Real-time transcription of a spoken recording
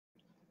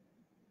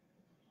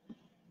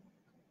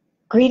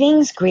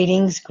Greetings,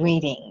 greetings,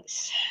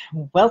 greetings.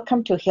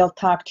 Welcome to Heal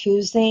Talk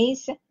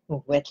Tuesdays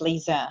with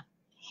Liza.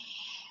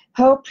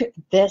 Hope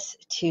this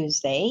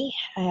Tuesday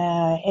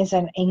is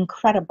an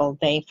incredible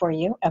day for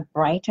you, a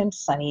bright and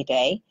sunny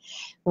day.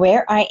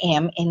 Where I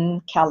am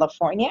in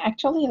California,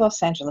 actually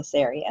Los Angeles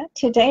area,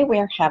 today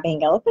we're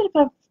having a little bit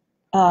of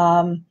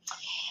a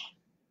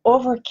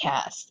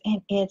overcast,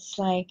 and it's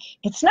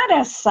not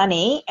as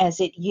sunny as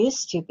it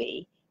used to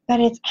be, but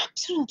it's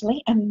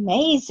absolutely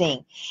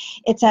amazing.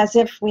 It's as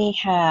if we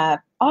have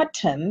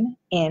autumn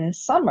in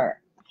summer.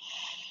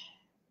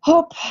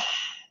 Hope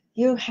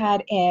you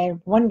had a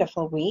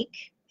wonderful week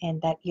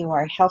and that you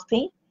are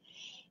healthy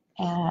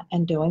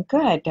and doing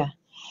good.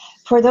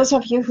 For those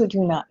of you who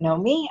do not know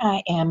me,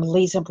 I am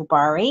Liza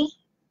Boubari,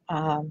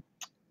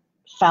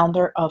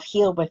 founder of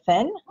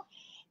HealWithin,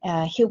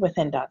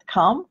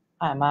 HealWithin.com.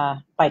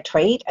 I'm by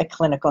trade a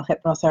clinical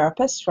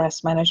hypnotherapist,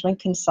 stress management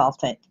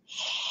consultant.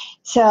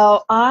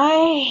 So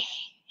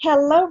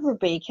hello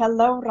Rubik,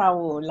 hello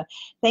Raul.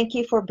 Thank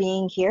you for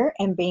being here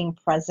and being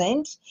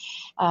present.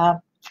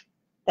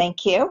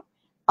 Thank you,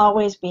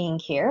 always being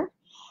here.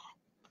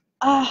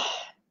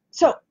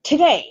 So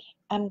today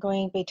I'm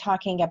going to be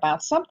talking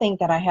about something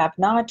that I have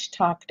not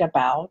talked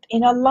about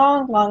in a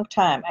long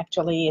time.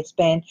 Actually,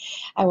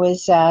 I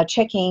was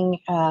checking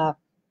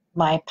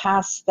my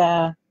past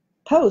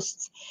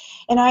posts,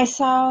 and I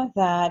saw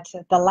that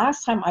the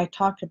last time I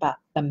talked about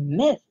the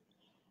myth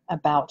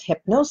about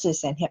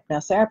hypnosis and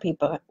hypnotherapy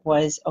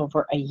was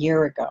over a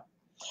year ago.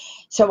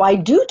 So I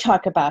do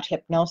talk about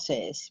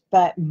hypnosis,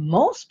 but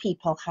most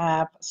people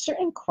have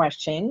certain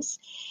questions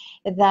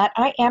that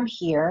I am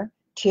here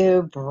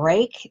to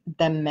break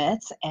the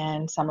myths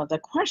and some of the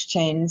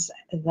questions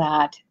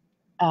that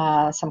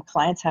some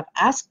clients have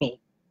asked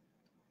me.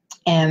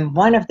 And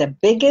one of the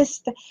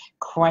biggest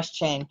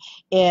question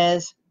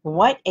is,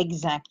 what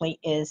exactly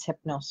is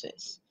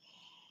hypnosis?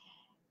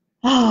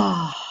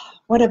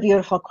 What a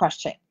beautiful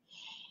question.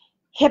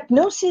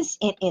 Hypnosis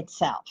in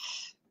itself,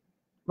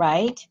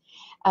 right,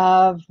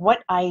 of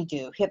what I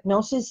do,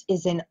 hypnosis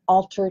is an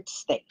altered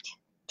state.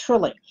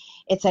 Truly,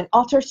 it's an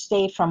altered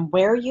state from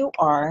where you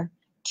are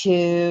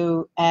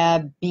to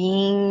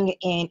being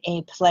in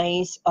a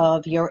place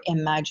of your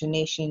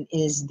imagination,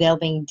 is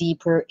delving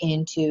deeper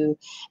into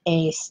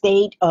a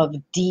state of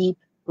deep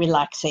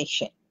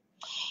relaxation.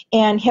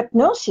 And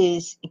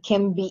hypnosis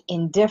can be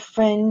in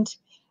different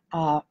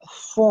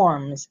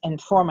forms and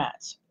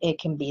formats. It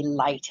can be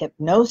light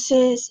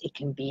hypnosis, it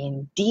can be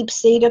in deep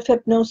state of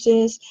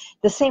hypnosis,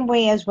 the same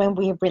way as when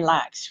we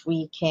relax,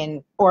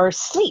 or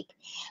sleep.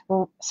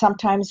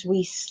 Sometimes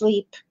we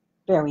sleep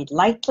very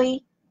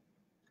lightly,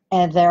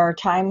 and there are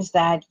times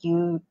that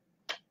you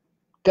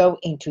go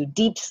into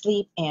deep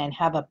sleep and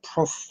have a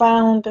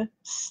profound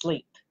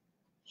sleep.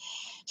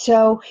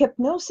 So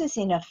hypnosis,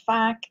 in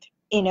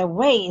a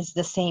way, is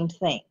the same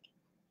thing.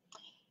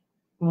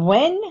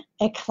 When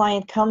a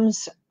client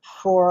comes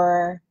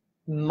for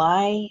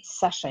my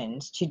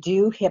sessions to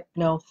do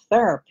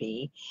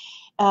hypnotherapy,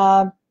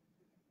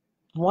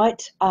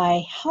 what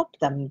I help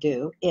them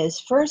do is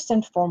first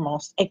and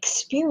foremost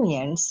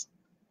experience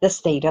the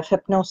state of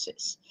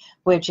hypnosis,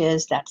 which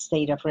is that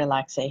state of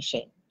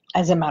relaxation.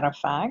 As a matter of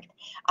fact,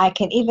 I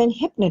can even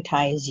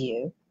hypnotize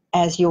you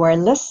as you are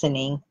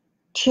listening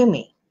to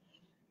me.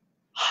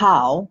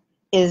 How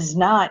is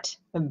not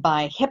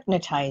by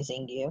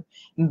hypnotizing you,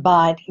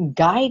 but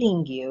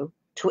guiding you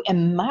to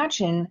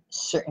imagine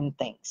certain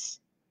things.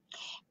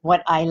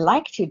 What I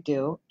like to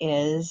do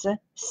is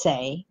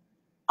say,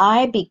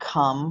 I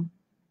become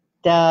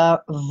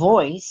the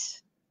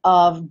voice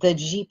of the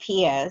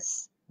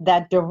GPS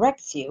that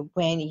directs you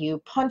when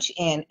you punch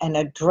in an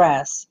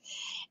address.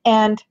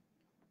 And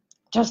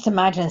just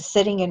imagine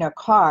sitting in a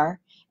car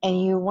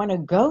and you want to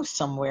go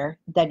somewhere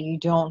that you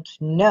don't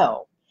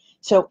know.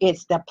 So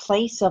it's the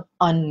place of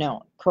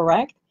unknown,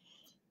 correct?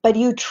 But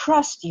you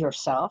trust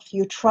yourself,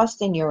 you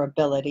trust in your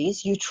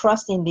abilities, you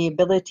trust in the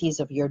abilities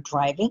of your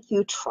driving,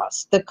 you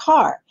trust the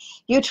car.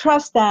 You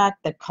trust that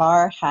the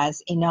car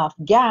has enough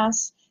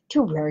gas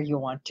to where you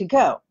want to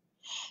go.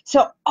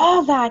 So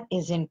all that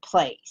is in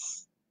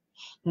place.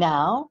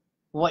 Now,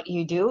 what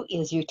you do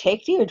is you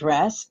take the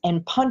address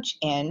and punch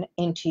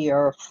into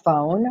your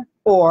phone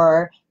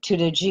or to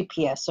the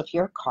GPS of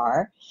your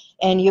car,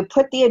 and you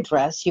put the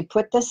address, you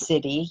put the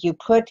city, you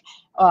put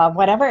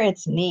whatever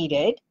it's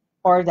needed,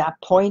 or that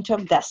point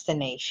of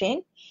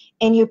destination,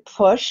 and you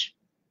push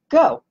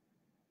go,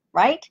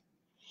 right?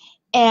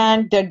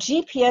 And the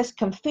GPS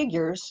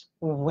configures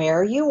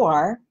where you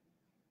are,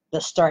 the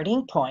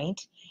starting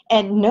point,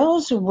 and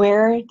knows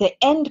where the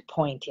end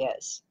point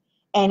is.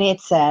 And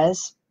it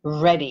says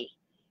ready.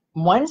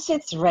 Once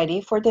it's ready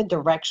for the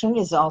direction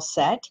is all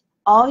set,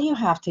 all you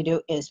have to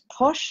do is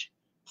push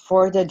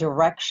for the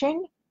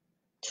direction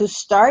to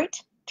start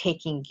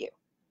taking you.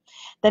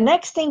 The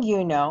next thing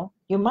you know,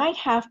 you might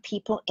have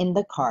people in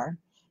the car.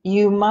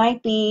 You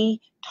might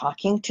be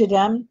talking to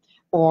them,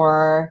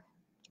 or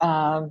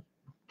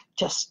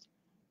just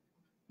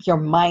your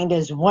mind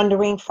is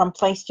wandering from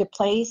place to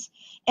place.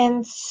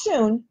 And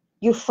soon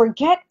You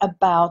forget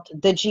about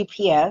the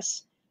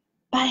GPS,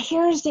 but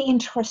here's the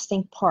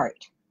interesting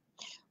part.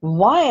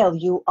 While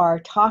you are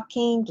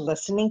talking,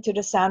 listening to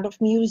the sound of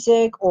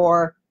music,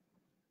 or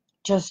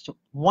just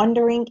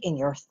wondering in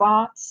your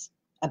thoughts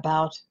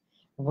about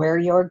where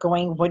you're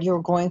going, what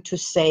you're going to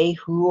say,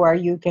 who are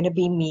you going to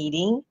be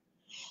meeting,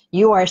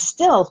 you are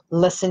still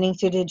listening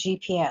to the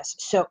GPS.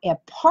 So a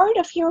part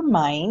of your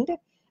mind,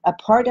 a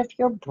part of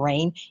your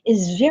brain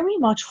is very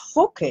much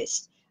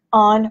focused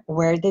on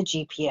where the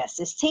GPS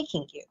is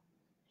taking you.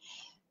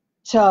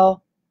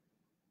 So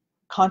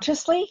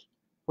consciously,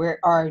 we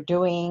are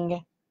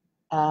doing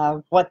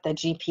what the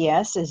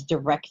GPS is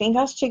directing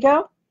us to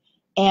go.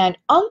 And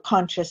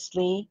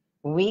unconsciously,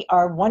 we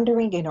are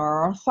wandering in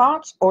our own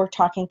thoughts or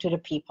talking to the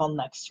people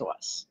next to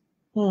us.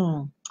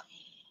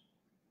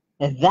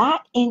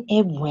 That, in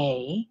a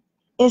way,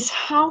 is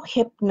how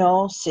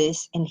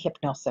hypnosis and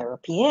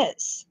hypnotherapy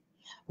is.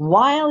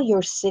 While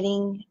you're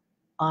sitting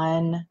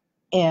on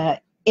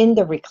in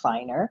the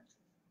recliner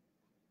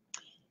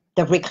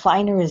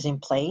is in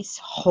place,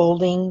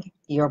 holding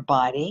your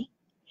body.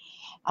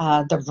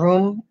 The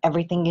room,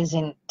 everything is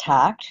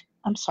intact.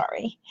 I'm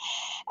sorry.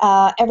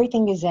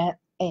 Everything is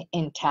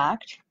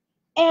intact.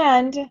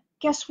 And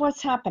guess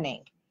what's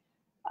happening?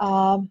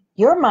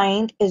 Your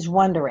mind is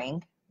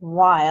wandering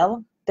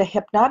while the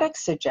hypnotic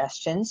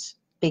suggestions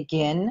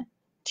begin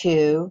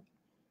to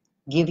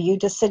give you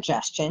the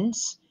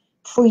suggestions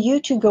for you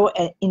to go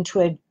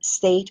into a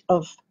state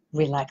of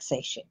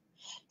relaxation.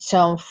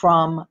 So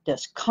from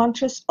this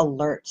conscious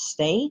alert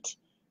state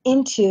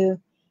into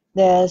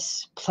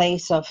this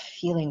place of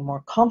feeling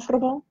more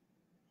comfortable,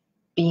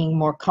 being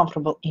more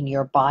comfortable in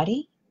your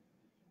body,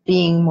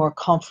 being more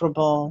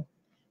comfortable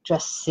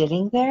just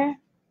sitting there,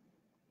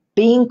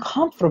 being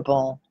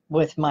comfortable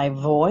with my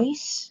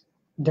voice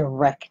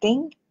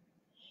directing,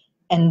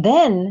 and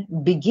then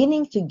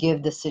beginning to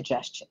give the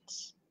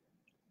suggestions.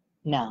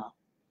 Now,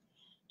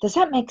 does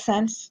that make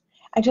sense?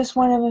 I just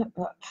want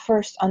to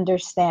first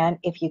understand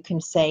if you can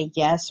say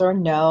yes or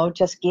no.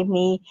 Just give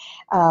me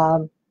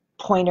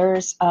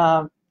pointers,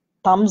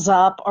 thumbs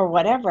up or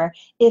whatever,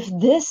 if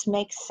this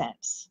makes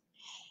sense.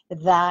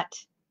 That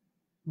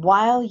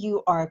while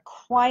you are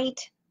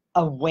quite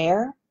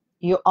aware,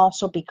 you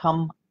also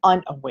become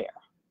unaware.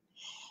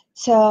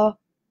 So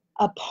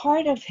a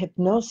part of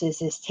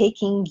hypnosis is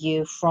taking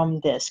you from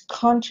this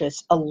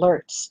conscious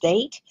alert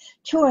state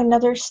to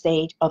another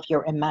state of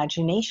your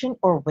imagination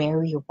or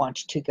where you want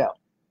to go.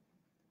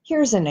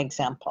 Here's an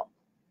example.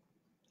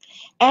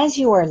 As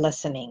you are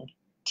listening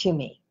to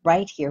me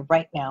right here,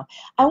 right now,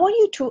 I want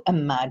you to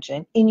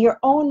imagine in your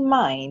own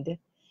mind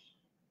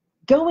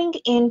going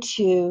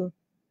into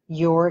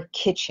your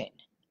kitchen,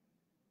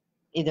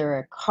 either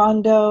a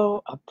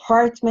condo,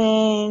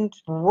 apartment,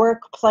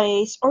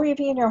 workplace, or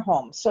even in your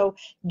home. So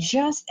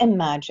just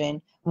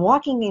imagine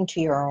walking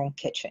into your own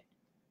kitchen.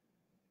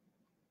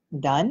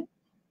 Done?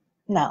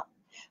 Now,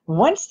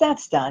 once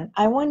that's done,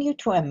 I want you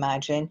to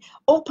imagine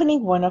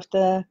opening one of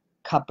the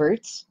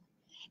cupboards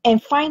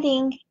and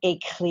finding a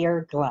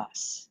clear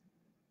glass.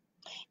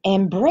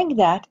 And bring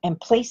that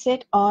and place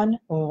it on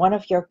one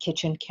of your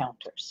kitchen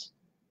counters.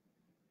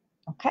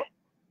 Okay?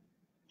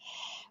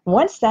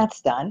 Once that's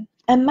done,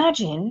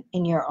 imagine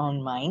in your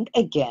own mind,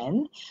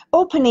 again,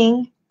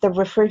 opening the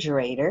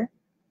refrigerator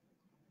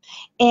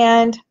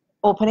and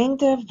opening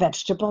the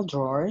vegetable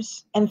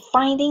drawers and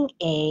finding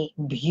a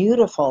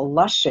beautiful,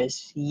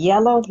 luscious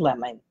yellow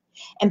lemon.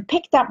 And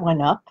pick that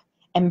one up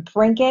and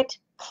bring it,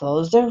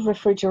 close the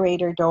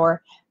refrigerator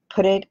door,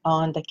 put it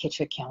on the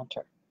kitchen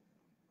counter.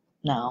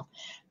 Now,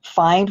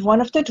 find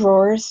one of the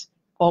drawers,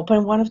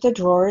 open one of the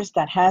drawers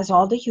that has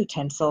all the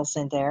utensils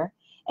in there,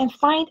 and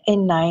find a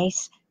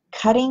nice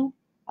cutting,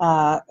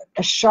 a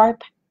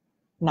sharp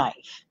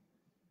knife,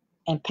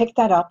 and pick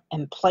that up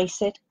and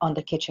place it on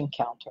the kitchen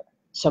counter.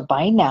 So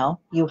by now,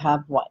 you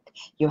have what?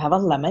 You have a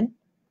lemon,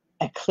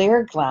 a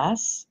clear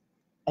glass,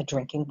 a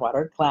drinking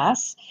water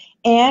glass,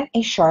 and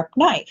a sharp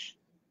knife.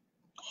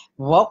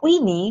 What we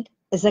need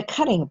is a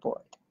cutting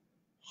board.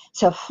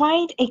 So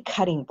find a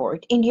cutting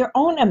board in your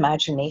own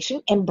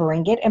imagination and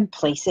bring it and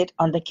place it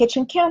on the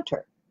kitchen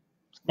counter.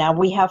 Now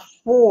we have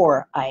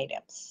 4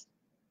 items.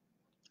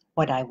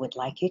 What I would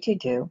like you to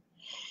do,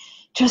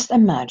 just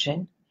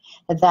imagine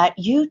that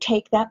you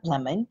take that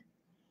lemon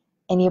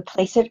and you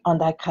place it on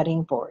that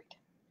cutting board.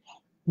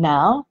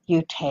 Now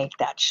you take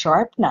that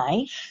sharp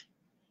knife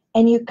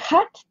and you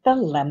cut the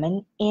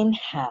lemon in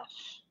half,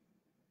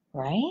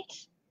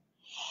 right?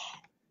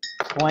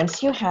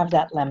 Once you have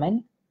that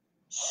lemon,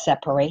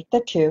 separate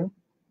the two,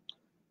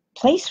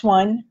 place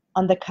one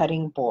on the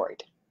cutting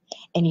board,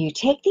 and you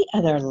take the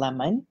other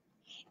lemon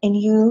and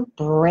you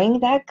bring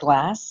that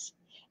glass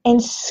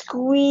and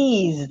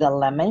squeeze the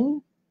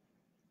lemon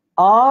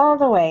all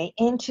the way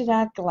into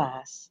that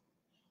glass.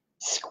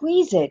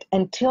 Squeeze it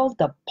until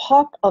the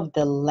pulp of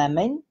the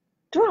lemon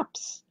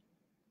drops.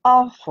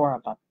 All 4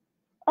 of them,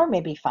 or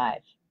maybe 5.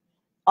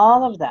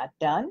 All of that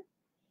done,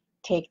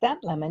 take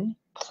that lemon,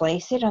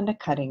 place it on the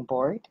cutting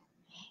board,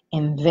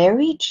 and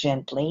very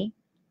gently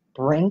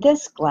bring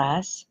this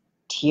glass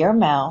to your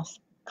mouth,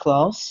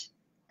 close,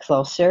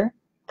 closer,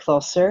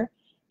 closer,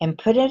 and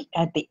put it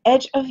at the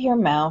edge of your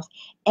mouth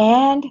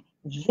and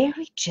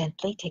very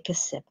gently take a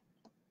sip.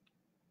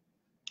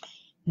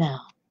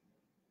 Now,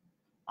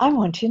 I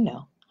want to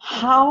know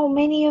how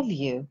many of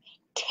you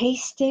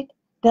tasted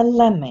the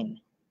lemon.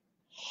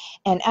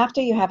 And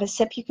after you have a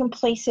sip, you can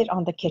place it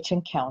on the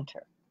kitchen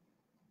counter.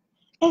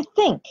 And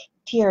think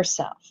to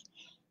yourself,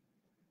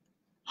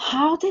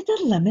 how did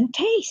the lemon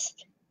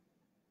taste?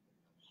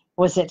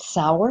 Was it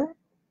sour?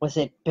 Was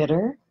it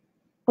bitter?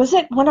 Was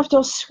it one of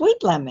those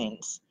sweet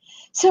lemons?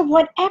 So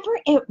whatever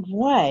it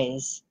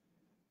was,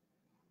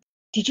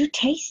 did you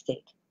taste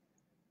it?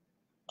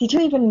 Did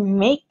you even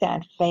make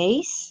that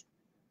face?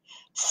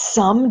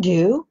 Some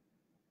do,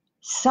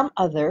 some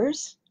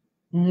others,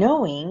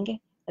 knowing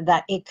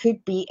that it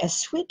could be a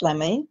sweet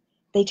lemon,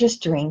 they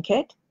just drink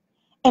it.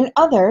 And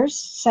others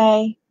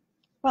say,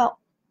 well,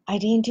 I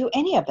didn't do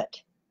any of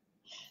it.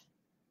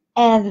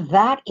 And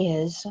that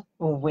is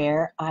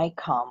where I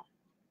come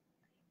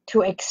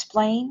to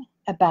explain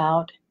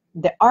about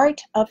the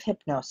art of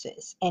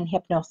hypnosis and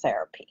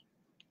hypnotherapy.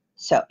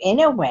 So in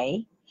a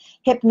way,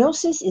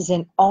 hypnosis is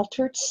an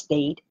altered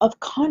state of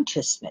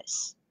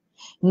consciousness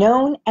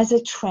known as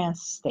a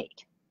trance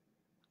state.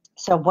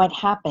 So what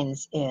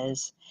happens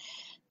is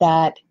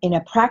that in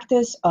a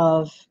practice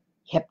of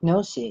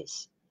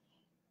hypnosis,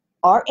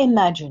 our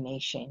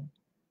imagination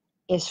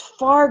is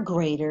far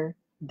greater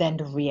than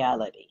the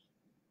reality.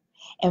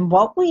 And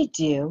what we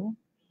do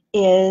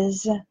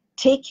is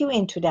take you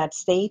into that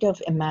state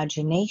of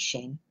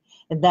imagination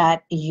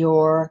that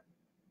your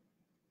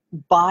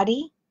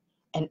body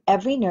and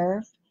every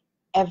nerve,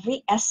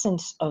 every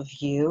essence of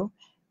you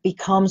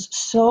becomes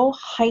so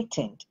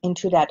heightened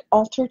into that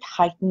altered,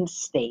 heightened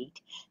state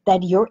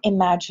that your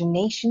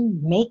imagination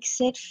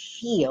makes it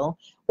feel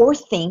or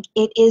think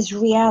it is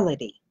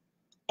reality.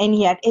 And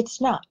yet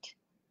it's not.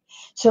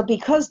 So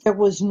because there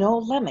was no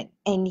lemon,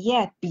 and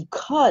yet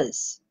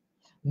because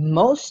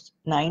most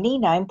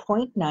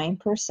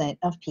 99.9%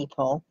 of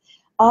people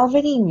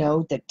already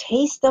know the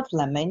taste of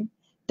lemon,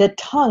 the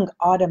tongue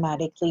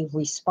automatically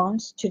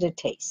responds to the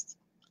taste,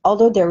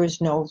 although there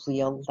is no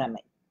real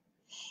lemon.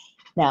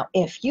 Now,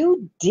 if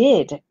you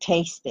did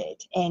taste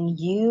it and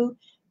you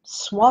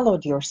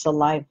swallowed your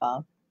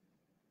saliva,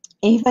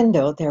 even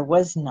though there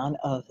was none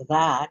of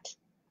that,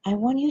 I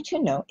want you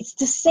to know it's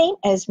the same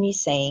as me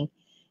saying,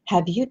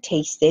 have you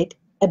tasted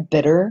a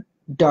bitter,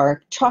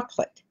 dark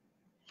chocolate?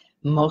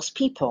 Most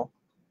people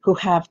who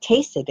have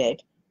tasted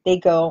it, they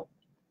go,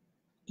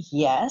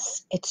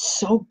 yes, it's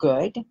so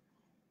good.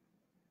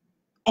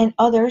 And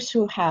others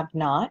who have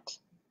not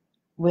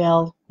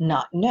will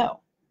not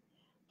know.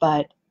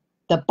 But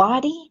the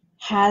body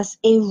has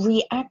a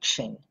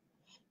reaction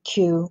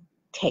to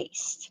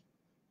taste,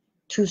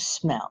 to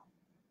smell,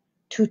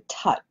 to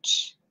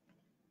touch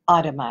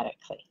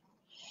automatically.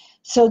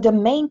 So the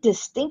main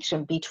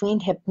distinction between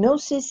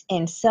hypnosis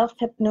and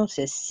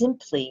self-hypnosis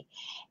simply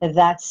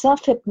that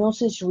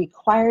self-hypnosis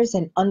requires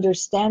an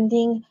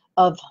understanding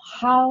of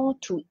how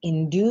to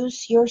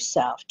induce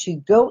yourself to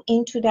go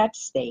into that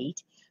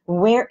state,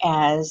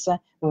 whereas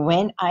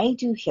when I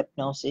do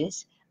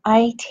hypnosis,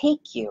 I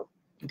take you,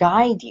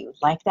 guide you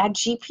like that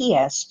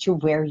GPS to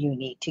where you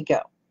need to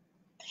go.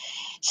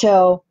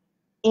 So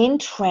in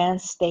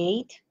trance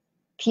state,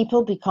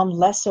 people become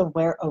less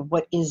aware of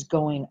what is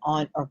going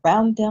on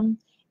around them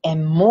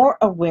and more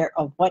aware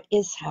of what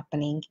is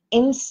happening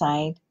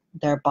inside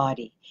their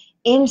body,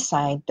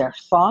 inside their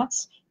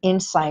thoughts,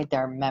 inside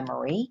their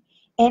memory,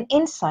 and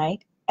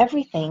inside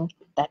everything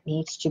that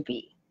needs to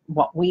be.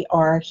 What we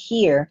are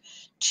here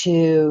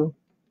to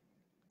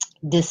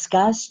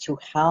discuss, to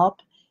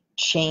help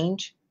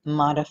change,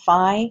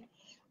 modify,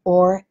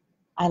 or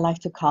I like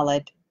to call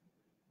it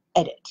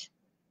edit.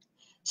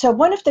 So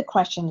one of the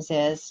questions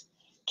is,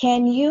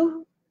 can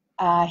you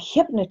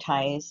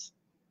hypnotize?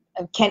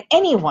 Can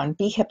anyone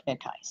be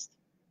hypnotized?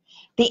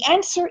 The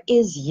answer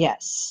is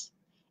yes.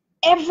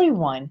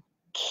 Everyone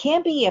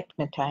can be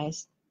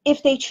hypnotized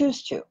if they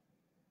choose to.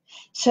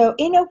 So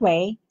in a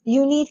way,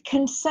 you need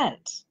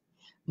consent.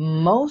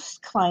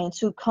 Most clients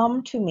who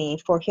come to me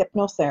for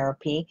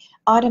hypnotherapy,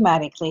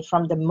 automatically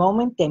from the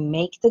moment they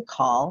make the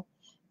call,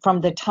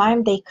 from the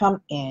time they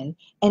come in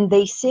and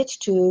they sit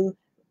to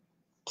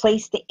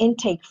place the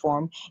intake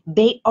form,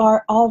 they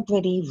are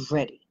already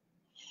ready.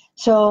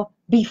 So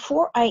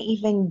before I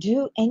even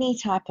do any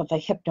type of a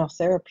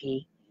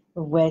hypnotherapy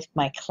with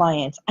my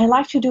clients, I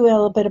like to do a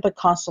little bit of a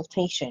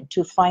consultation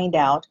to find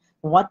out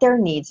what their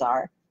needs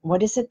are,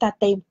 what is it that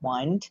they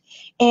want,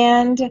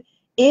 and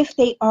if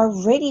they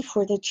are ready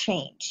for the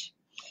change.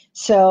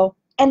 So,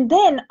 and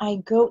then I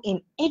go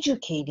in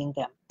educating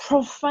them,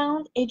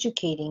 profound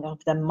educating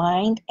of the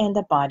mind and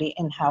the body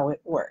and how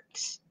it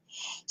works.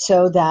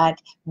 So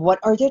that what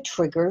are the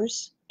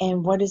triggers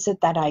and what is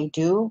it that I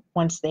do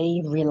once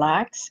they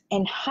relax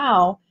and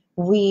how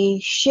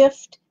we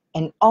shift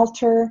and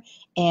alter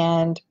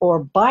and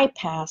or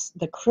bypass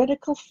the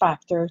critical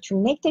factor to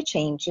make the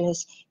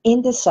changes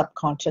in the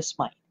subconscious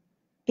mind.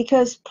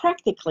 because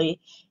practically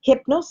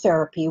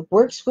hypnotherapy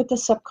works with the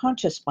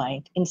subconscious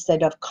mind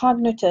instead of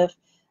cognitive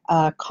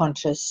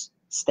conscious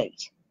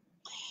state.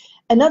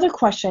 Another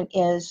question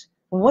is,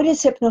 what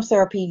is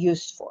hypnotherapy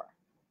used for?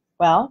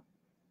 Well,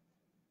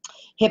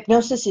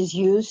 hypnosis is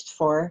used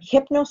for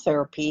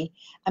hypnotherapy.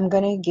 I'm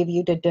going to give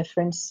you the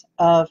difference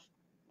of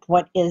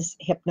what is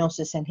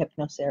hypnosis and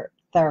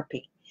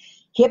hypnotherapy.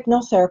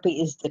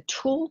 Hypnotherapy is the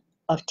tool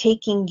of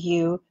taking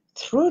you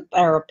through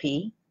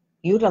therapy,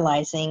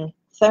 utilizing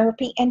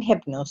therapy and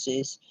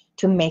hypnosis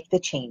to make the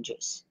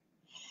changes.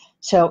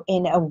 So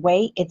in a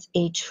way, it's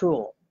a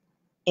tool.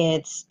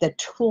 It's the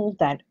tool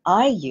that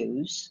I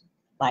use,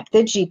 like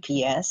the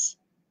GPS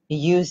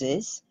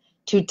uses,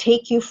 to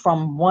take you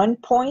from one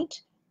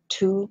point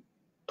to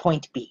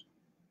point B.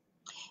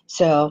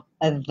 So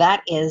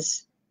that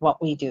is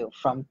what we do,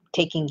 from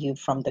taking you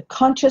from the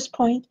conscious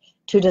point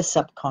to the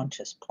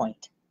subconscious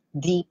point,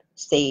 deep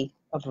state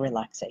of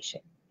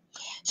relaxation.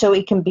 So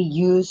it can be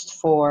used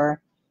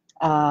for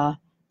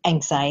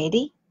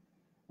anxiety,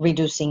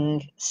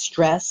 reducing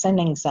stress and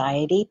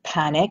anxiety,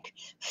 panic,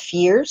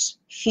 fears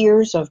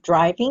of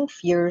driving,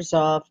 fears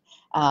of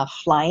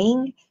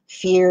flying,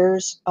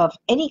 fears of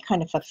any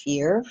kind of a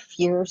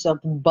fears of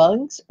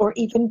bugs or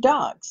even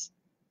dogs.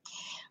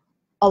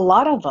 A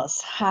lot of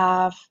us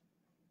have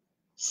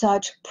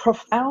such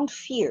profound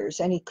fears,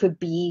 and it could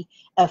be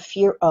a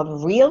fear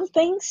of real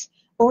things,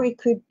 or it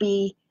could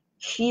be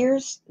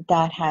fears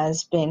that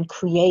has been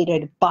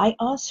created by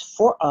us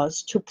for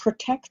us to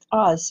protect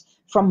us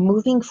from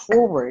moving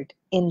forward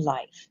in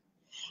life.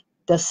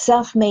 The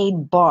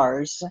self-made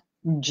bars,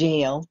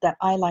 jail that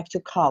I like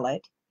to call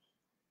it,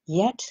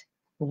 yet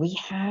we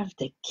have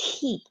the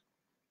key.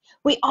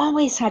 We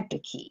always had the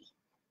key.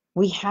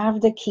 We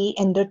have the key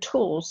and the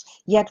tools,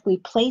 yet we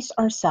place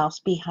ourselves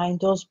behind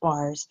those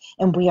bars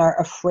and we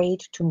are afraid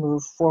to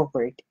move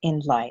forward in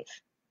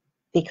life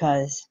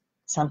because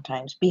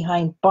sometimes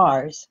behind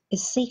bars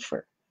is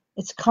safer.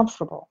 It's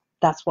comfortable.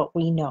 That's what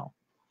we know.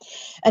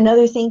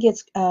 Another thing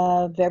it's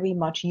very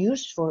much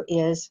used for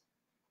is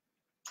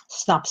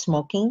stop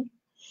smoking.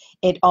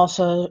 It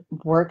also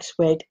works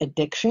with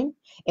addiction.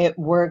 It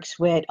works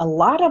with a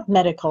lot of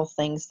medical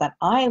things that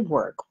I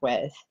work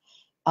with,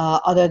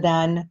 other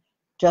than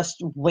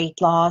just weight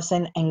loss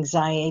and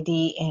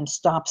anxiety and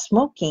stop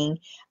smoking.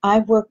 I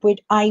work with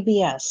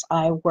IBS.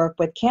 I work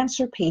with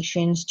cancer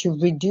patients to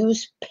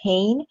reduce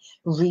pain,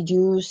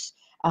 reduce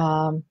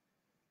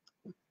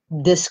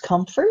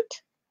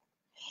discomfort,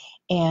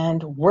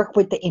 and work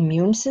with the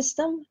immune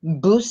system,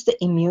 boost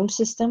the immune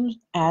system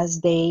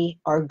as they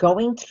are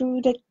going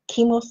through the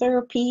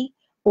chemotherapy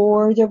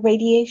or the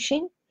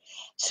radiation,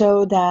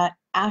 so that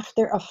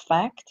after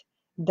effect,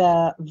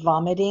 the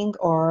vomiting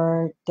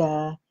or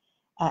the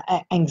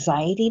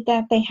anxiety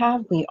that they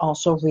have, we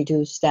also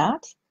reduce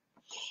that.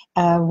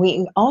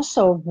 We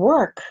also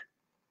work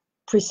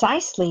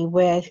precisely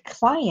with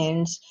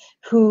clients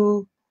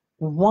who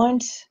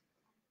want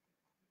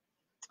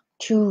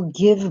to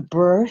give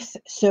birth,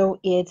 so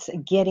it's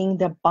getting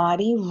the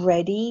body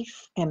ready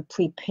and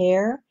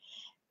prepare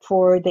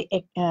for the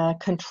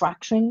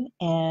contraction,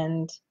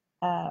 and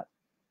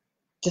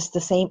just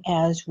the same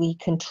as we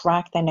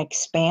contract and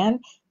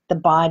expand the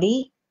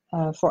body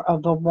of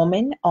a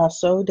woman,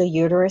 also the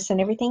uterus and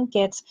everything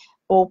gets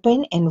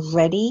open and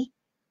ready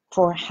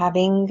for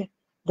having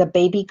the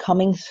baby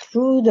coming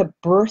through the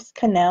birth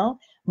canal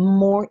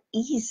more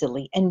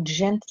easily and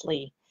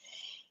gently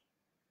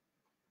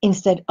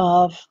instead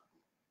of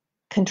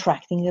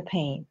contracting the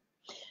pain.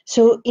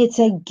 So it's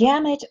a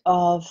gamut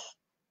of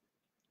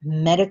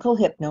medical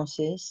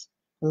hypnosis,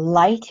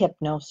 light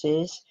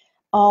hypnosis,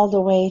 all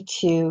the way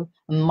to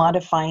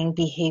modifying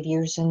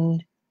behaviors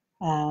and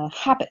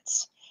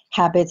habits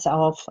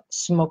of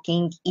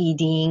smoking,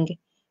 eating,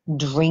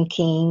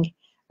 drinking,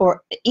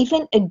 or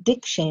even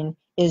addiction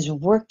is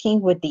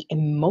working with the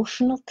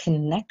emotional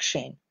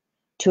connection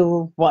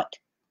to what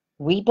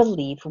we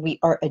believe we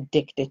are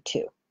addicted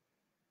to.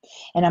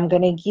 And I'm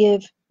going to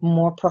give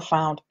more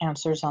profound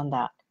answers on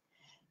that.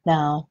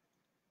 Now,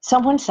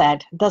 someone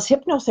said, does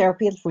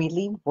hypnotherapy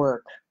really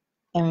work?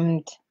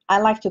 And I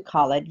like to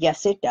call it,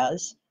 yes, it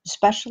does,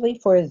 especially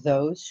for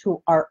those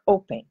who are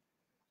open.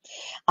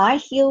 I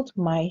healed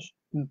my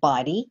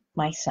body,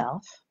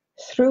 myself,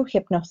 through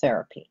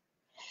hypnotherapy.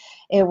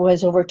 It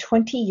was over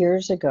 20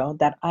 years ago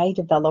that I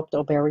developed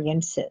ovarian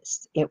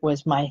cyst. It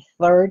was my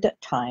third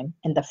time,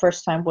 and the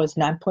first time was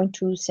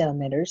 9.2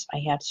 centimeters. I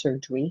had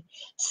surgery.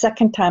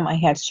 Second time I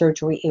had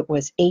surgery, it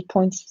was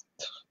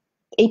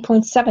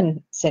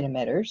 8.7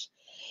 centimeters.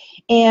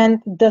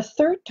 And the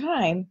third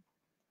time,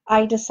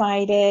 I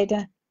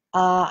decided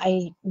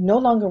I no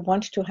longer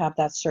want to have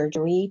that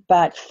surgery,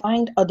 but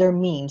find other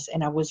means.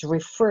 And I was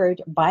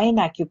referred by an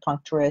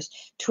acupuncturist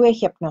to a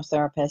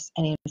hypnotherapist.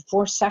 And in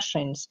 4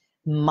 sessions,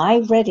 my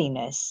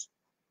readiness,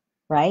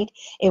 right?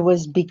 It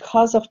was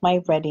because of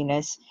my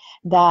readiness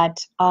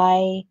that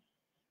I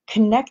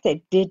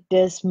did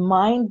this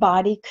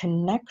mind-body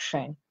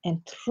connection.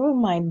 And through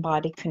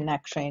mind-body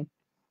connection,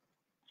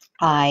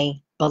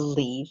 I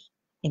believe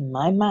in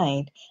my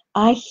mind,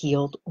 I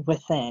healed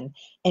within,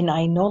 and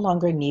I no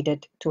longer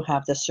needed to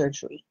have the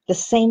surgery. The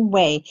same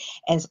way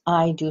as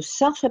I do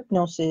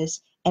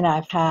self-hypnosis, and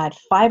I've had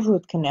 5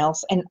 root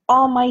canals, and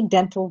all my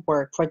dental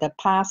work for the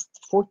past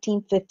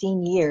 14,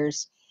 15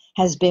 years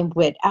has been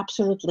with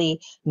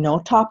absolutely no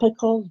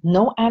topical,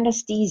 no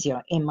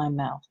anesthesia in my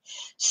mouth.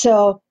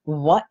 So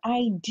what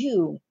I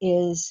do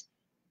is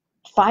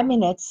 5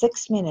 minutes,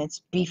 6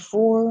 minutes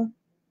before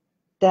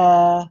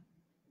the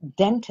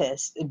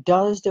dentist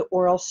does the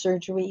oral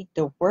surgery,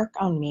 the work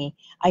on me,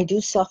 I do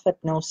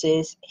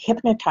self-hypnosis,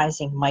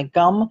 hypnotizing my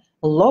gum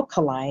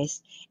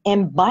localized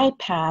and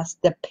bypass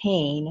the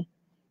pain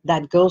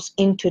that goes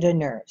into the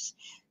nerves.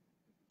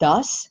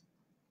 Thus,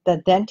 the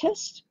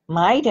dentist,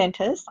 my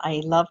dentist,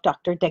 I love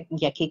Dr.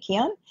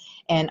 Yekikian,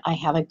 and I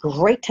have a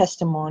great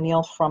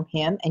testimonial from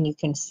him, and you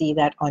can see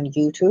that on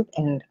YouTube,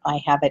 and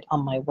I have it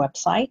on my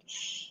website.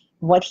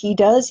 What he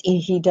does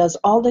is he does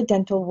all the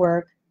dental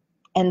work,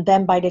 and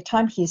then by the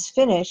time he's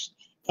finished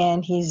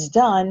and he's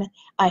done,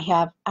 I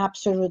have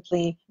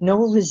absolutely no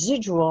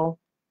residual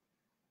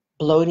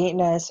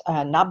bloatiness,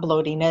 not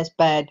bloatiness,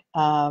 but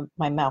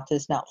my mouth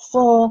is not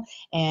full,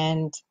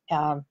 and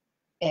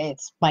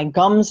my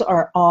gums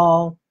are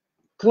all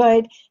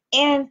good.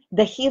 And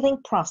the healing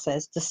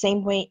process, the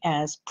same way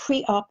as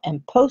pre-op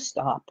and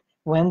post-op,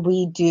 when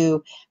we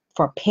do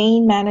for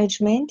pain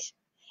management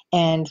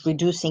and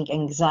reducing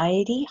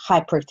anxiety,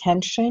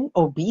 hypertension,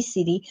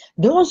 obesity,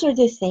 those are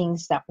the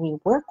things that we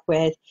work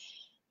with.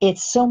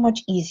 It's so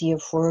much easier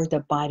for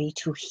the body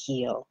to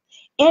heal.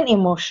 And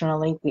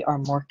emotionally, we are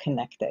more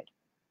connected.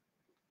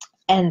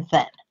 And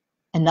then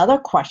another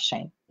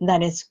question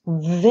that is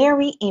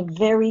very,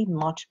 very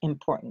much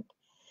important.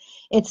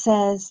 It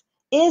says,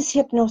 is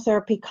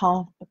hypnotherapy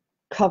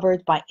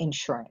covered by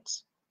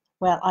insurance?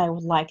 Well, I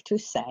would like to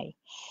say,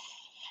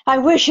 I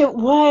wish it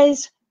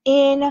was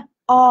in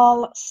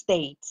all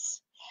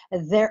states.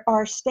 There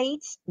are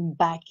states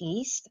back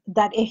east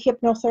that a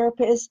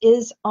hypnotherapist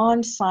is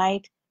on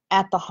site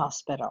at the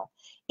hospital.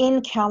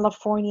 In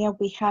California,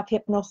 we have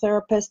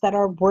hypnotherapists that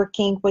are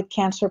working with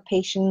cancer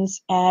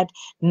patients at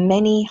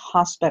many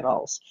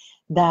hospitals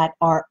that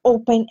are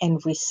open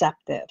and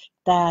receptive,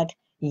 that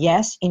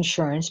yes,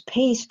 insurance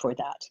pays for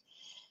that.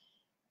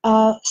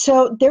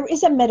 So there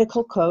is a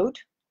medical code,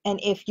 and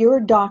if your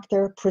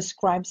doctor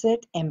prescribes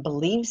it and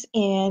believes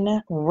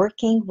in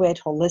working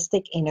with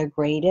holistic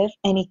integrative,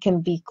 and it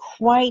can be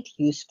quite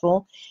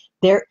useful,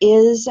 there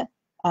is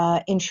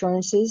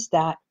insurances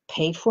that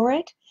pay for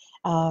it.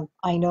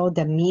 I know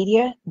the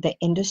media, the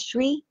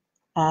industry,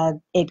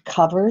 it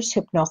covers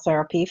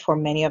hypnotherapy for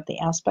many of the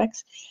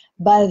aspects,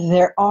 but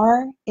there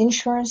are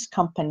insurance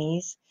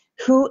companies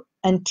who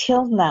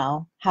until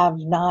now have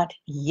not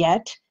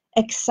yet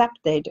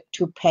accepted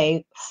to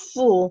pay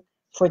full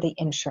for the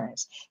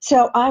insurance.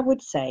 So I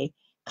would say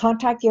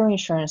contact your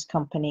insurance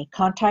company,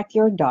 contact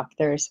your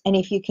doctors, and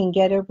if you can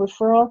get a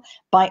referral,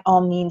 by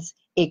all means,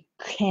 it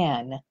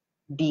can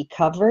be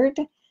covered,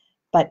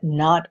 but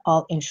not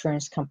all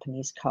insurance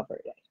companies cover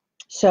it.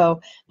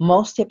 So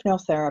most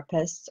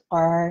hypnotherapists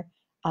are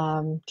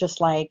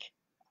just like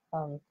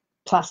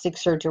plastic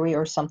surgery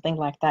or something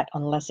like that,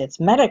 unless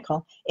it's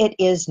medical, it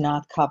is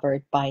not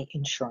covered by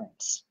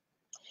insurance.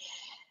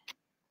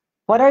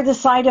 What are the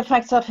side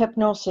effects of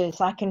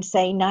hypnosis? I can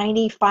say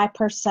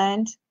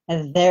 95%.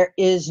 There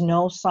is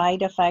no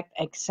side effect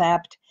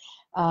except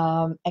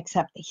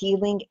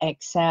healing,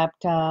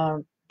 except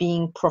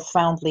being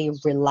profoundly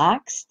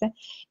relaxed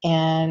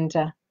and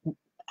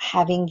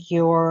having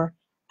your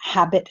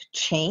habit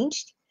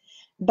changed.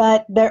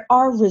 But there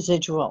are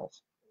residual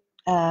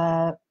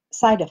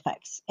side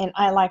effects, and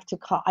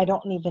I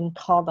don't even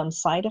call them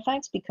side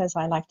effects, because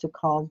I like to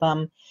call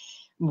them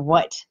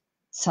what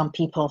some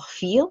people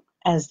feel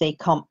as they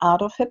come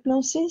out of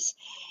hypnosis.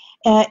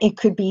 It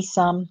could be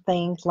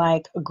something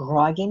like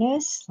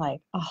grogginess,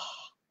 like, oh,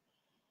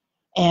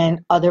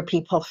 and other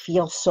people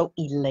feel so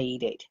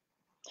elated.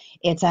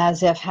 It's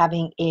as if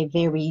having a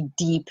very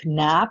deep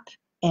nap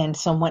and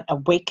someone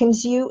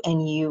awakens you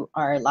and you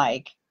are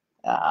like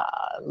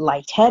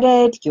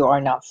lightheaded, you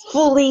are not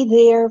fully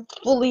there,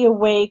 fully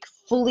awake,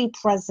 fully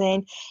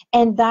present,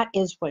 and that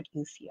is what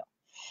you feel.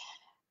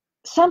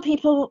 Some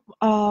people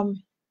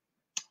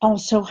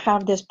also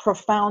have this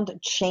profound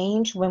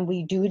change when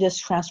we do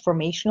this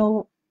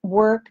transformational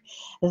work,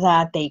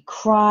 that they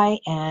cry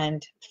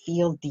and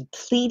feel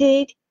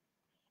depleted.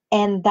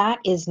 And that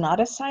is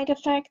not a side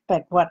effect,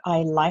 but what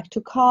I like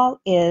to call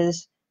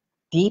is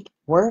deep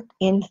work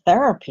in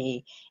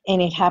therapy.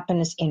 And it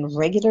happens in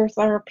regular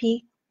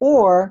therapy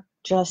or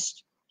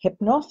just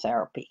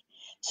hypnotherapy.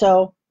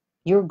 So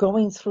you're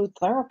going through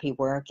therapy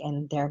work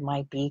and there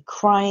might be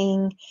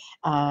crying,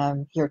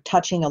 you're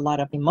touching a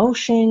lot of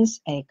emotions,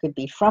 and it could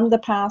be from the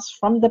past,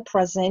 from the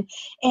present,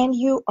 and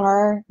you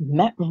are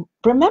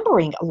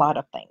remembering a lot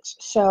of things.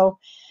 So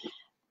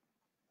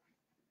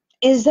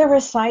is there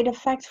a side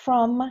effect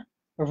from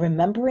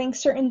remembering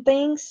certain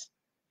things?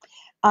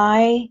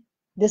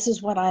 This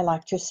is what I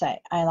like to say.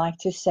 I like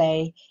to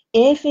say,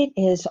 if it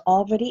is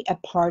already a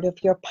part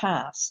of your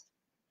past,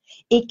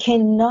 It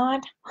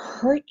cannot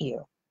hurt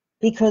you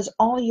because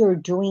all you're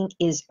doing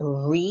is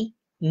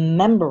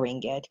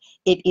remembering it.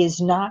 It is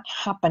not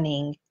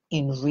happening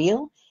in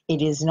real.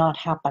 It is not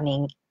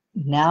happening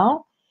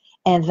now.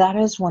 And that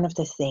is one of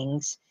the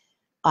things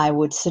I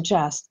would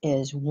suggest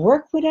is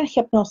work with a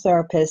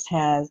hypnotherapist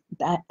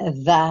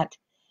that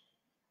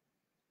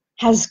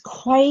has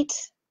quite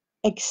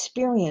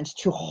experience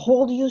to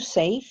hold you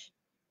safe,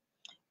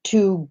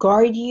 to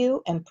guard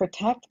you and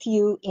protect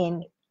you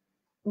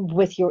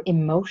with your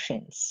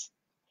emotions,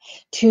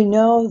 to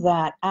know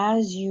that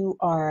as you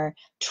are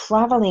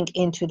traveling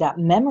into that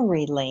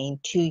memory lane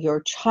to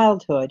your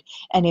childhood,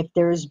 and if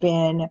there's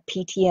been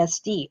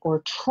PTSD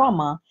or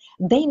trauma,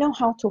 they know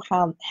how to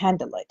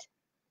handle it,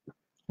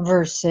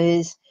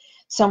 versus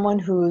someone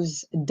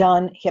who's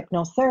done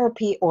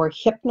hypnotherapy or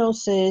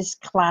hypnosis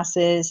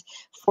classes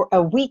for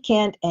a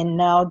weekend and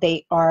now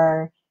they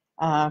are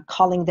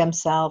calling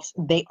themselves,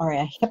 they are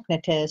a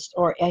hypnotist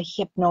or a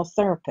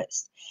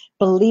hypnotherapist.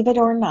 Believe it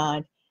or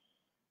not,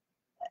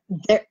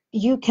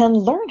 you can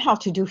learn how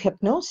to do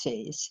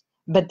hypnosis,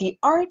 but the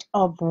art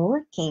of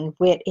working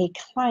with a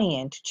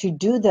client to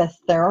do the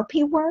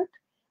therapy work,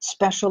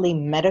 especially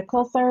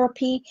medical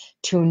therapy,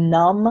 to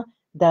numb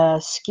the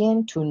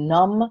skin, to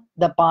numb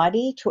the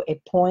body to a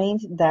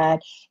point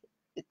that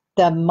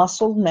the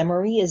muscle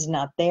memory is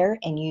not there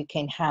and you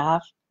can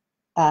have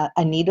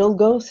a needle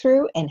go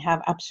through and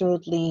have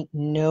absolutely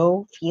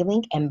no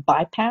feeling and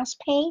bypass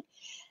pain,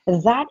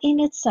 that in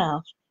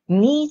itself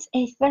needs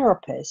a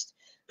therapist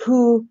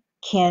who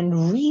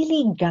can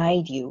really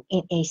guide you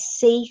in a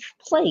safe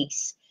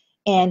place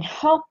and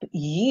help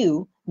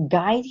you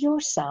guide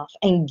yourself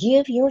and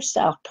give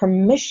yourself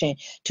permission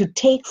to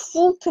take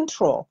full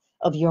control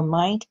of your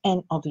mind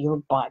and of your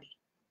body.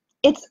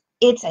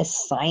 It's a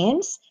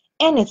science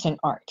and it's an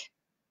art.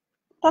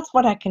 That's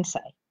what I can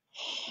say.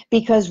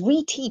 Because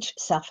we teach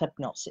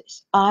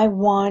self-hypnosis. I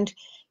want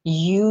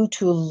you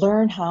to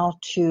learn how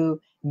to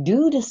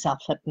do the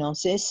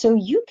self-hypnosis so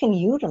you can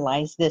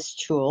utilize this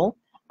tool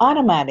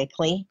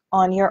automatically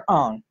on your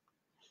own.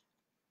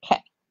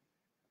 Okay.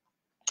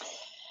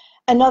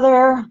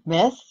 Another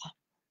myth,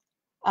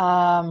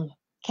 can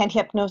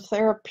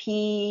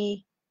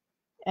hypnotherapy,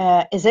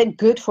 is it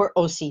good for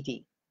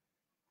OCD?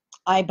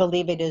 I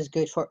believe it is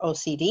good for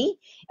OCD.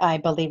 I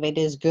believe it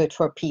is good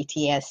for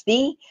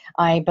PTSD.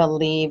 I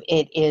believe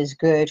it is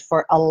good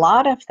for a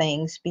lot of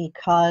things,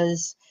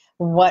 because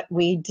what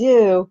we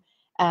do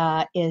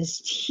is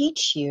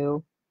teach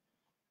you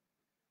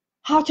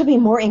how to be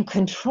more in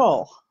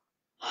control,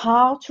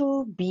 how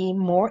to be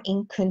more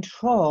in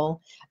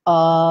control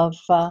of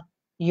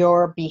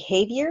your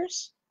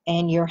behaviors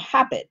and your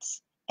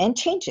habits and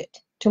change it,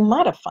 to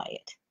modify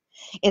it.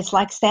 It's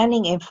like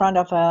standing in front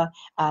of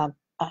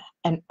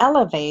an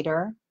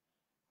elevator,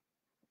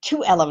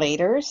 two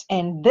elevators,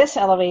 and this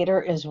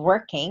elevator is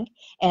working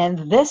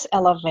and this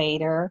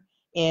elevator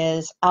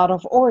is out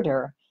of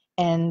order,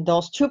 and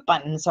those two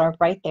buttons are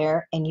right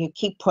there and you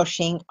keep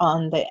pushing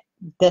on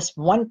this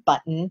one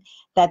button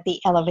that the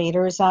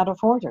elevator is out of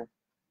order.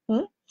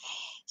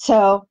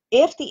 So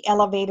if the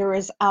elevator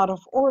is out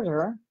of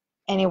order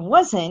and it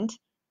wasn't,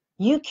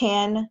 you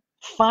can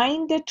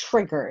find the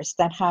triggers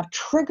that have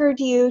triggered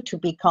you to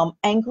become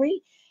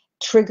angry,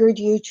 triggered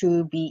you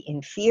to be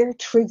in fear,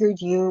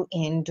 triggered you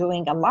in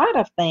doing a lot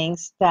of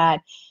things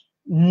that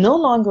no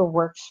longer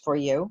works for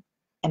you,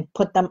 and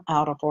put them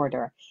out of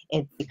order.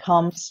 It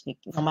becomes,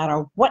 no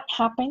matter what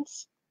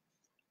happens,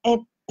 it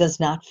does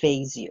not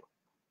faze you.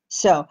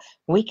 So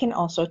we can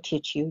also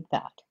teach you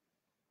that.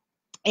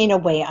 In a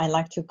way, I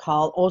like to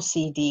call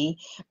OCD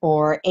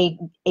or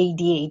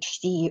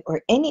ADHD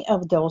or any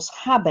of those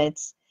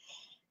habits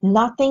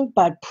nothing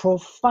but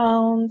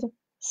profound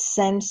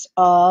sense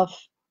of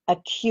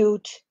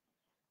acute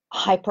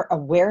hyper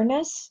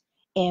awareness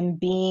and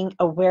being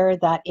aware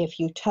that if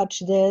you touch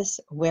this,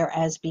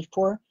 whereas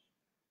before,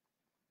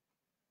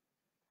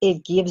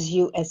 it gives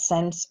you a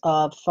sense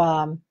of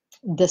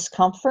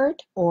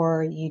discomfort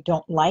or you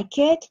don't like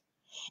it,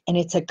 and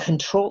it's a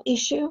control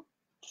issue.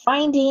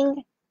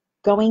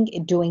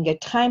 Doing a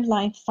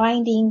timeline,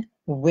 finding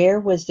where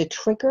was the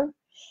trigger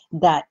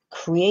that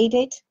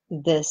created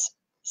this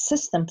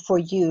system for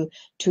you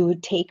to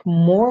take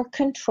more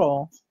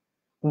control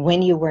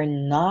when you were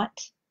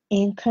not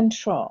in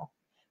control,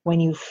 when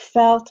you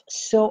felt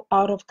so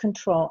out of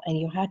control and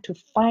you had to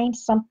find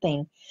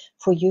something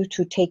for you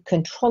to take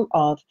control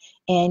of,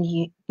 and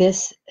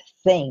this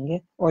thing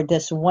or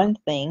this one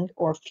thing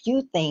or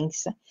few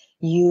things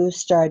you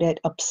started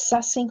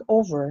obsessing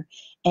over,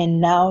 and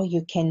now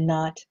you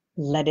cannot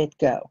let it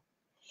go.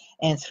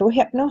 And through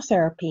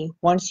hypnotherapy,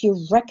 once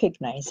you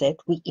recognize it,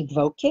 we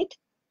evoke it.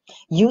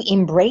 You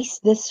embrace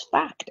this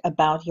fact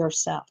about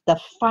yourself, the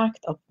fact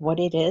of what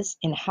it is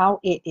and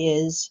how it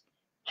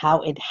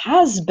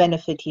has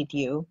benefited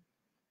you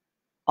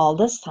all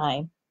this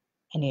time,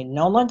 and it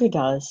no longer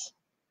does,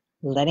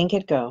 letting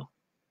it go,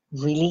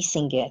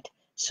 releasing it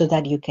so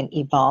that you can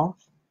evolve,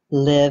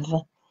 live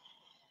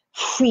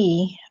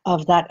free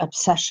of that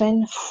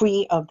obsession,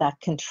 free of that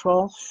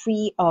control,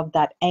 free of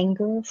that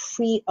anger,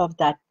 free of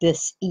that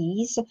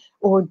dis-ease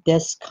or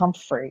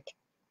discomfort,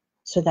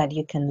 so that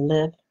you can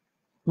live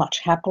much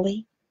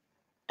happily,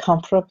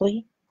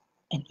 comfortably,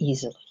 and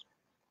easily.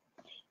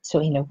 So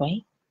in a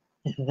way,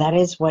 that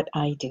is what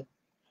I do.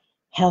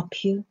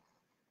 Help you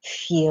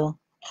feel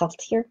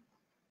healthier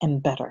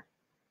and better.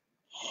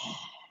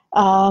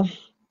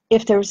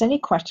 If there's any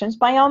questions,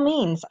 by all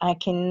means,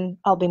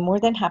 I'll be more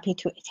than happy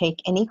to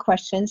take any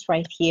questions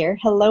right here.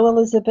 Hello,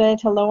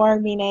 Elizabeth. Hello,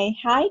 Armine.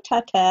 Hi,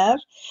 Tatev.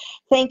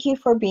 Thank you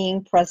for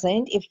being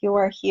present. If you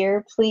are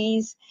here,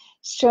 please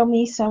show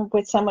me some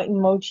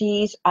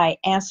emojis. I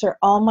answer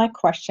all my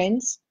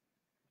questions.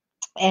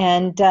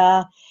 And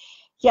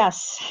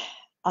yes,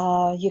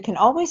 you can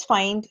always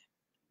find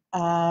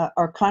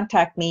or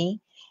contact me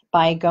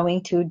by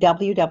going to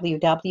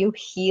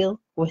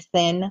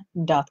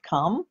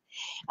www.healwithin.com.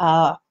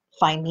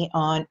 Find me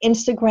on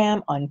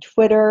Instagram, on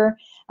Twitter,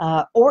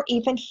 or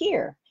even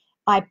here.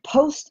 I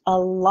post a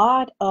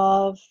lot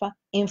of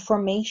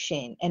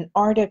information and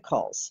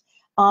articles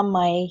on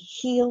my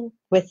Heal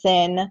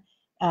Within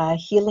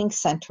Healing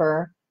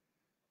Center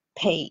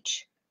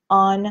page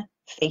on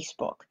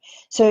Facebook.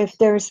 So if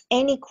there's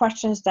any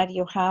questions that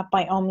you have,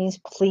 by all means,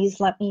 please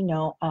let me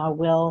know. I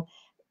will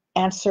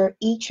answer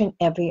each and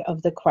every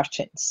of the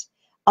questions.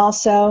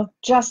 Also,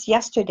 just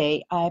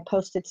yesterday, I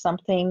posted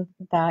something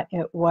that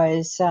it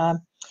was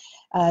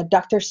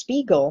Dr.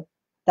 Spiegel,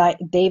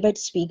 David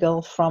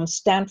Spiegel from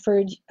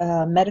Stanford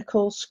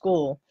Medical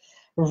School,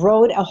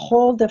 wrote a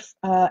whole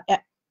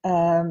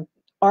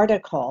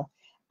article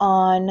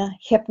on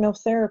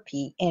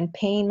hypnotherapy and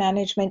pain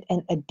management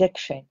and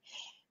addiction.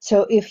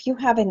 So if you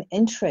have an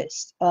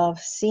interest of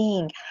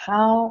seeing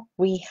how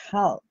we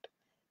help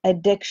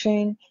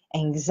addiction,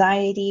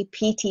 anxiety,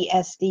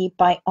 PTSD,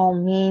 by all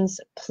means,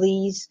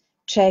 please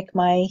check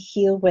my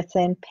Heal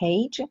Within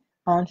page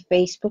on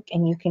Facebook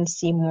and you can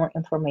see more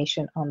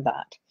information on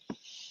that.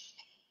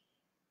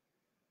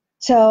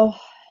 So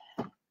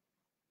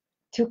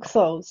to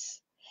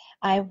close,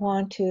 I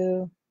want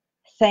to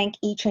thank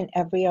each and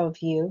every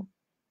of you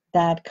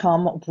that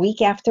come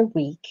week after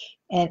week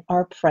and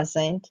are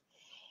present.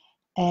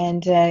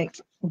 And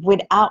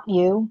without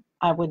you,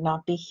 I would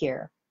not be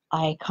here.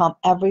 I come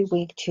every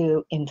week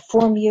to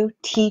inform you,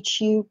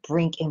 teach you,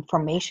 bring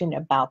information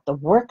about the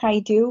work I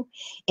do,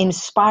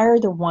 inspire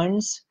the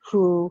ones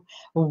who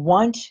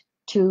want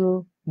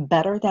to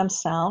better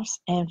themselves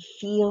and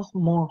feel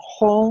more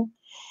whole.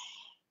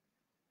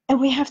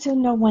 And we have to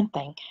know one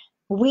thing.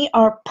 We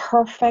are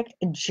perfect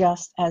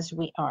just as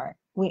we are.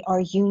 We are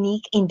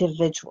unique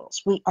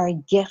individuals. We are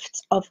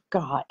gifts of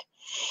God.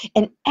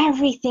 And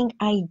everything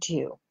I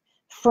do,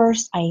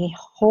 first I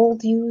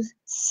hold you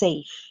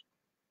safe.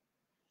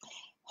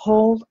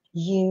 Hold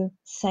you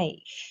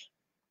safe,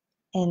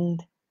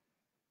 and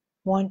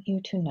want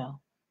you to know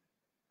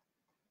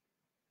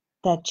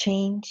that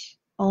change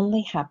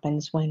only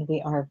happens when we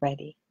are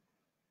ready.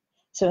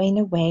 So in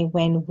a way,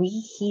 when we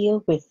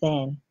heal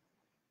within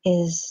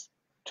is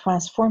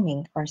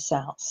transforming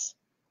ourselves.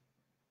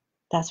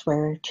 That's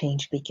where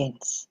change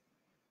begins.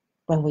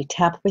 When we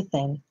tap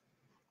within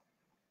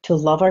to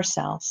love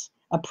ourselves,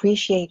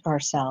 appreciate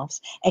ourselves,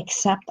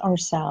 accept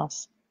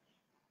ourselves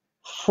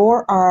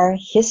for our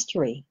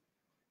history,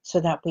 so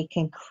that we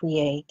can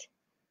create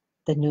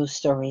the new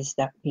stories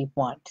that we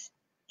want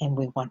and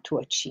we want to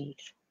achieve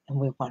and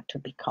we want to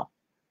become.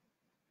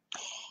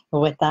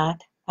 With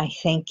that, I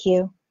thank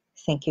you.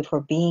 Thank you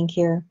for being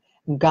here.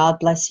 God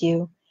bless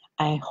you.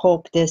 I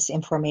hope this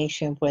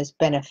information was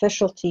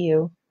beneficial to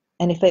you.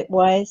 And if it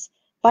was,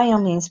 by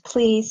all means,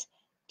 please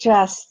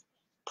just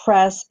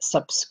press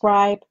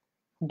subscribe,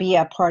 be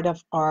a part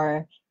of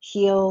our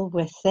Heal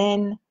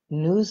Within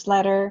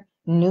newsletter,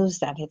 news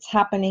that it's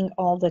happening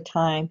all the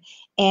time,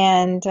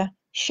 and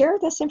share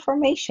this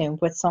information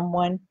with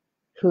someone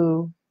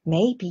who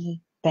may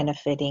be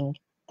benefiting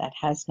that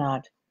has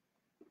not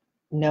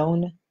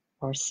known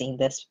or seen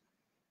this.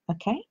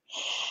 Okay?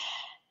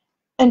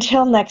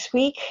 Until next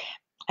week,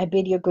 I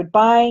bid you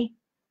goodbye.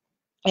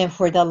 And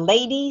for the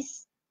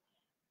ladies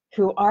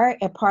who are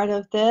a part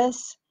of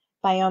this,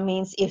 by all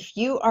means, if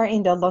you are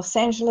in the Los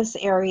Angeles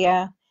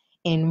area,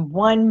 in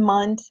 1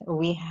 month,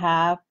 we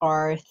have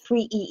our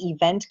 3E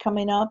event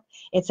coming up.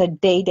 It's a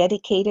day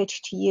dedicated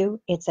to you.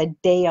 It's a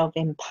day of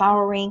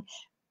empowering.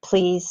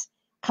 Please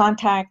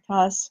contact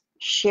us,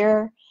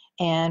 share,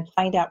 and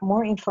find out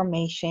more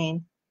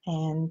information,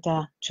 and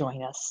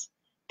join us.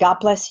 God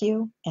bless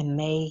you, and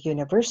may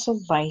universal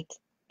light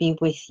be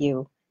with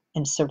you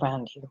and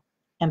surround you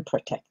and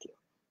protect you.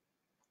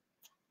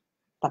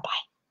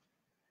 Bye-bye.